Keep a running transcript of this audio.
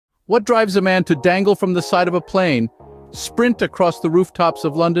What drives a man to dangle from the side of a plane, sprint across the rooftops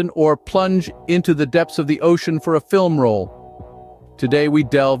of London, or plunge into the depths of the ocean for a film role? Today we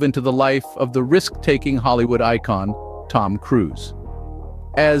delve into the life of the risk-taking Hollywood icon, Tom Cruise.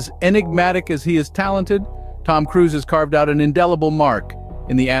 As enigmatic as he is talented, Tom Cruise has carved out an indelible mark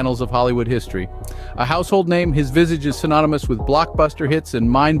in the annals of Hollywood history. A household name, his visage is synonymous with blockbuster hits and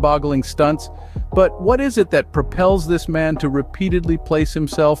mind-boggling stunts. But what is it that propels this man to repeatedly place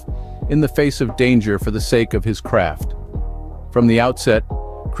himself in the face of danger for the sake of his craft? From the outset,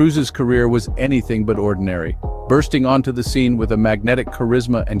 Cruise's career was anything but ordinary. Bursting onto the scene with a magnetic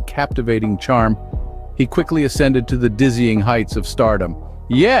charisma and captivating charm, he quickly ascended to the dizzying heights of stardom.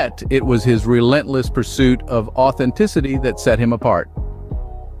 Yet, it was his relentless pursuit of authenticity that set him apart.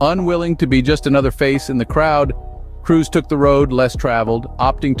 Unwilling to be just another face in the crowd, Cruise took the road less traveled,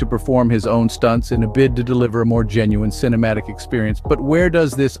 opting to perform his own stunts in a bid to deliver a more genuine cinematic experience. But where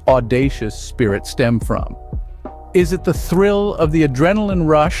does this audacious spirit stem from? Is it the thrill of the adrenaline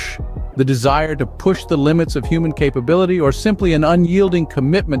rush, the desire to push the limits of human capability, or simply an unyielding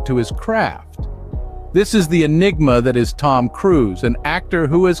commitment to his craft? This is the enigma that is Tom Cruise, an actor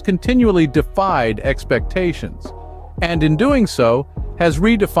who has continually defied expectations, and in doing so, has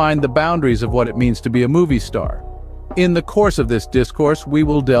redefined the boundaries of what it means to be a movie star. In the course of this discourse, we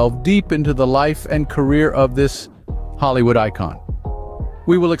will delve deep into the life and career of this Hollywood icon.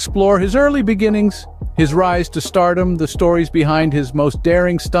 We will explore his early beginnings, his rise to stardom, the stories behind his most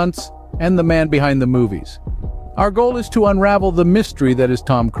daring stunts, and the man behind the movies. Our goal is to unravel the mystery that is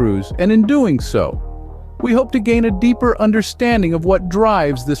Tom Cruise, and in doing so, we hope to gain a deeper understanding of what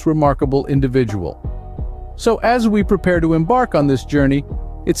drives this remarkable individual. So as we prepare to embark on this journey,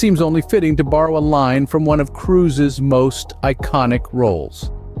 it seems only fitting to borrow a line from one of Cruise's most iconic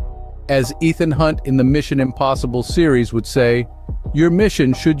roles. As Ethan Hunt in the Mission Impossible series would say, "Your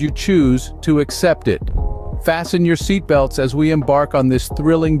mission should you choose to accept it." Fasten your seatbelts as we embark on this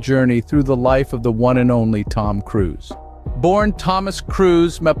thrilling journey through the life of the one and only Tom Cruise. Born Thomas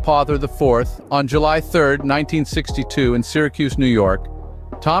Cruise Mapother IV on July 3, 1962 in Syracuse, New York,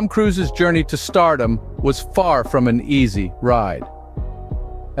 Tom Cruise's journey to stardom was far from an easy ride.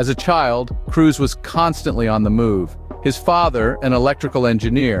 As a child, Cruise was constantly on the move. His father, an electrical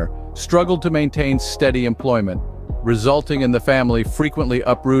engineer, struggled to maintain steady employment, resulting in the family frequently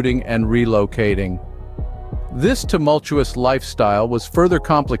uprooting and relocating. This tumultuous lifestyle was further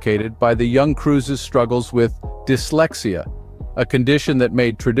complicated by the young Cruise's struggles with dyslexia, a condition that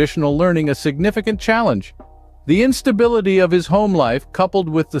made traditional learning a significant challenge. The instability of his home life, coupled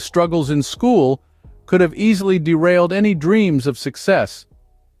with the struggles in school, could have easily derailed any dreams of success.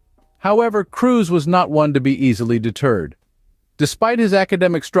 However, Cruise was not one to be easily deterred. Despite his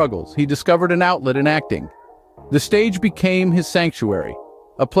academic struggles, he discovered an outlet in acting. The stage became his sanctuary,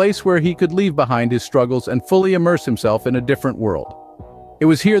 a place where he could leave behind his struggles and fully immerse himself in a different world. It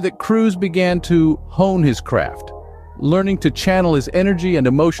was here that Cruise began to hone his craft, learning to channel his energy and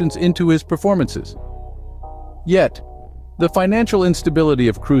emotions into his performances. Yet, the financial instability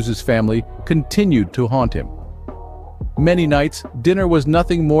of Cruise's family continued to haunt him. Many nights, dinner was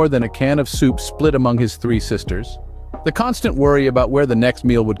nothing more than a can of soup split among his three sisters. The constant worry about where the next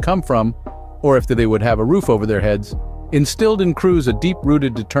meal would come from, or if they would have a roof over their heads, instilled in Cruise a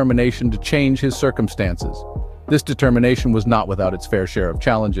deep-rooted determination to change his circumstances. This determination was not without its fair share of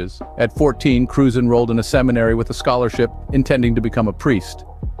challenges. At 14, Cruise enrolled in a seminary with a scholarship, intending to become a priest.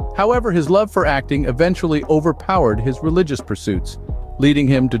 However, his love for acting eventually overpowered his religious pursuits, leading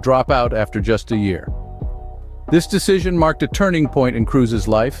him to drop out after just a year. This decision marked a turning point in Cruise's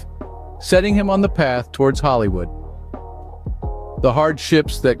life, setting him on the path towards Hollywood. The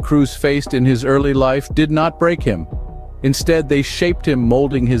hardships that Cruise faced in his early life did not break him. Instead, they shaped him,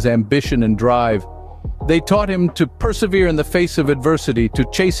 molding his ambition and drive. They taught him to persevere in the face of adversity, to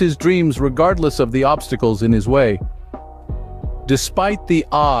chase his dreams regardless of the obstacles in his way. Despite the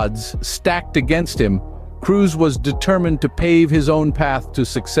odds stacked against him, Cruise was determined to pave his own path to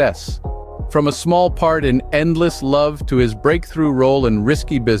success. From a small part in Endless Love to his breakthrough role in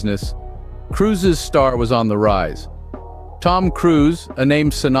Risky Business, Cruise's star was on the rise. Tom Cruise, a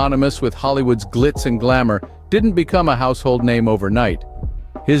name synonymous with Hollywood's glitz and glamour, didn't become a household name overnight.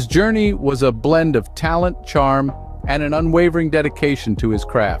 His journey was a blend of talent, charm, and an unwavering dedication to his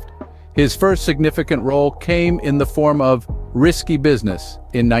craft. His first significant role came in the form of Risky Business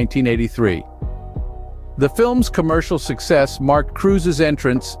in 1983. The film's commercial success marked Cruise's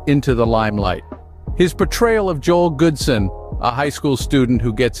entrance into the limelight. His portrayal of Joel Goodson, a high school student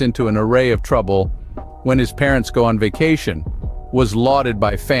who gets into an array of trouble when his parents go on vacation, was lauded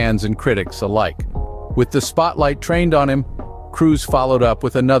by fans and critics alike. With the spotlight trained on him, Cruise followed up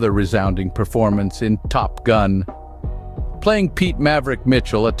with another resounding performance in Top Gun. Playing Pete Maverick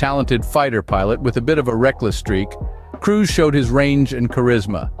Mitchell, a talented fighter pilot with a bit of a reckless streak, Cruise showed his range and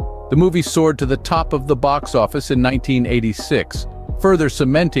charisma. The movie soared to the top of the box office in 1986, further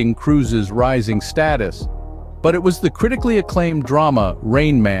cementing Cruise's rising status. But it was the critically acclaimed drama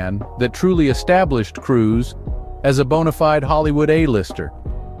Rain Man that truly established Cruise as a bona fide Hollywood A-lister.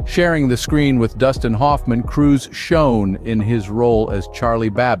 Sharing the screen with Dustin Hoffman, Cruise shone in his role as Charlie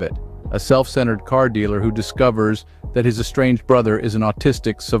Babbitt, a self-centered car dealer who discovers that his estranged brother is an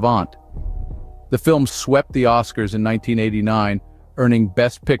autistic savant. The film swept the Oscars in 1989, earning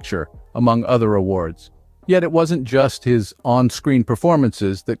Best Picture, among other awards. Yet it wasn't just his on-screen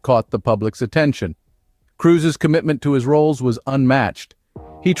performances that caught the public's attention. Cruise's commitment to his roles was unmatched.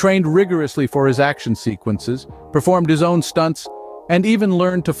 He trained rigorously for his action sequences, performed his own stunts, and even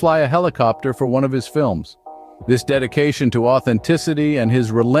learned to fly a helicopter for one of his films. This dedication to authenticity and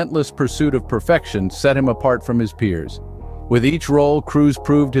his relentless pursuit of perfection set him apart from his peers. With each role, Cruise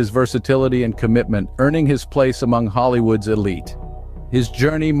proved his versatility and commitment, earning his place among Hollywood's elite. His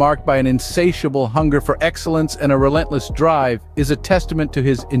journey, marked by an insatiable hunger for excellence and a relentless drive, is a testament to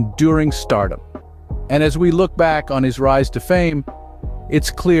his enduring stardom. And as we look back on his rise to fame,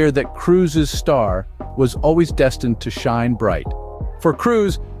 it's clear that Cruise's star was always destined to shine bright. For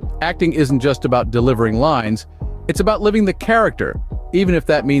Cruise, acting isn't just about delivering lines, it's about living the character, even if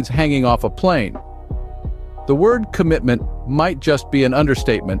that means hanging off a plane. The word commitment might just be an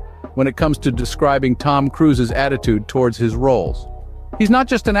understatement when it comes to describing Tom Cruise's attitude towards his roles. He's not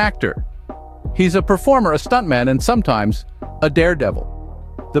just an actor. He's a performer, a stuntman, and sometimes a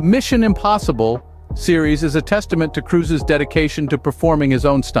daredevil. The Mission Impossible series is a testament to Cruise's dedication to performing his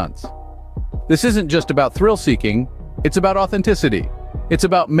own stunts. This isn't just about thrill-seeking, it's about authenticity. It's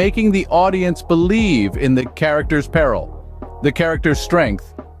about making the audience believe in the character's peril, the character's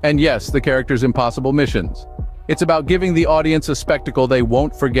strength, and yes, the character's impossible missions. It's about giving the audience a spectacle they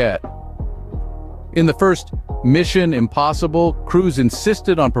won't forget. In the first Mission Impossible, Cruise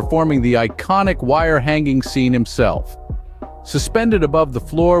insisted on performing the iconic wire-hanging scene himself. Suspended above the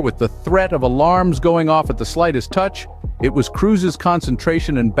floor with the threat of alarms going off at the slightest touch, it was Cruise's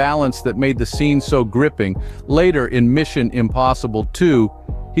concentration and balance that made the scene so gripping. Later in Mission Impossible 2,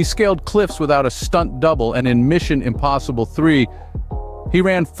 he scaled cliffs without a stunt double, and in Mission Impossible 3, he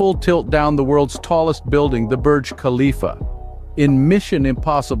ran full tilt down the world's tallest building, the Burj Khalifa. In Mission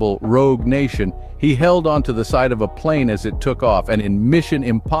Impossible Rogue Nation, he held onto the side of a plane as it took off, and in Mission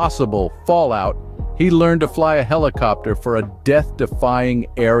Impossible Fallout, he learned to fly a helicopter for a death-defying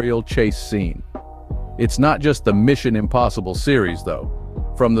aerial chase scene. It's not just the Mission Impossible series,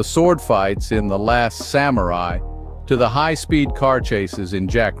 though. From the sword fights in The Last Samurai to the high-speed car chases in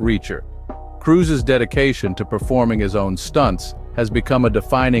Jack Reacher, Cruise's dedication to performing his own stunts has become a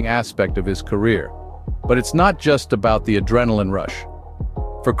defining aspect of his career. But it's not just about the adrenaline rush.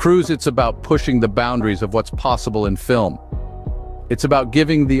 For Cruise, it's about pushing the boundaries of what's possible in film. It's about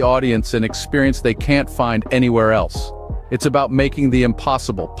giving the audience an experience they can't find anywhere else. It's about making the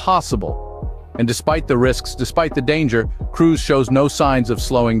impossible possible. And despite the risks, despite the danger, Cruise shows no signs of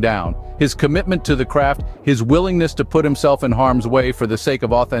slowing down. His commitment to the craft, his willingness to put himself in harm's way for the sake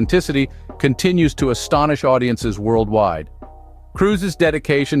of authenticity, continues to astonish audiences worldwide. Cruise's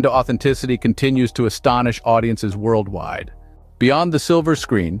dedication to authenticity continues to astonish audiences worldwide. Beyond the silver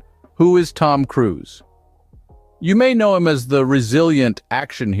screen, who is Tom Cruise? You may know him as the resilient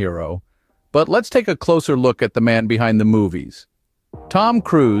action hero, but let's take a closer look at the man behind the movies. Tom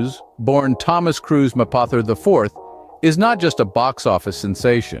Cruise, born Thomas Cruise Mapother IV, is not just a box office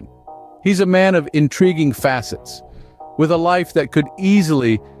sensation. He's a man of intriguing facets, with a life that could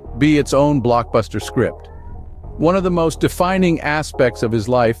easily be its own blockbuster script. One of the most defining aspects of his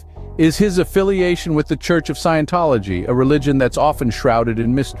life is his affiliation with the Church of Scientology, a religion that's often shrouded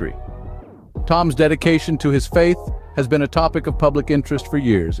in mystery. Tom's dedication to his faith has been a topic of public interest for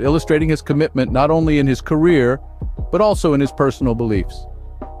years, illustrating his commitment not only in his career, but also in his personal beliefs.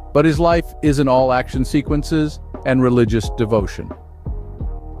 But his life isn't all action sequences and religious devotion.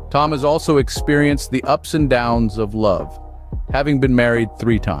 Tom has also experienced the ups and downs of love, having been married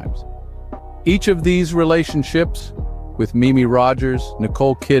 3 times. Each of these relationships, with Mimi Rogers,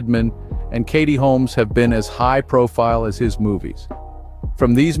 Nicole Kidman, and Katie Holmes, have been as high profile as his movies.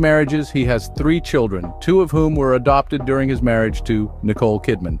 From these marriages, he has 3 children, 2 of whom were adopted during his marriage to Nicole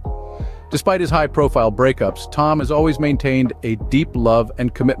Kidman. Despite his high-profile breakups, Tom has always maintained a deep love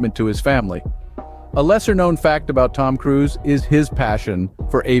and commitment to his family. A lesser-known fact about Tom Cruise is his passion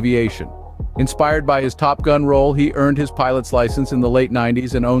for aviation. Inspired by his Top Gun role, he earned his pilot's license in the late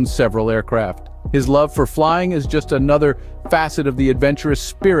 90s and owns several aircraft. His love for flying is just another facet of the adventurous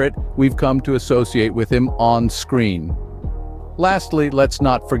spirit we've come to associate with him on screen. Lastly, let's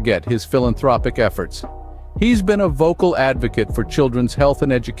not forget his philanthropic efforts. He's been a vocal advocate for children's health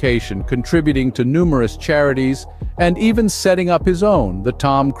and education, contributing to numerous charities and even setting up his own, the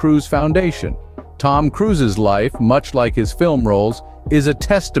Tom Cruise Foundation. Tom Cruise's life, much like his film roles, is a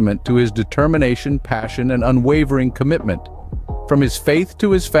testament to his determination, passion, and unwavering commitment. From his faith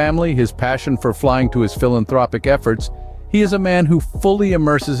to his family, his passion for flying to his philanthropic efforts, he is a man who fully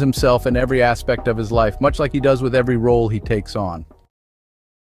immerses himself in every aspect of his life, much like he does with every role he takes on.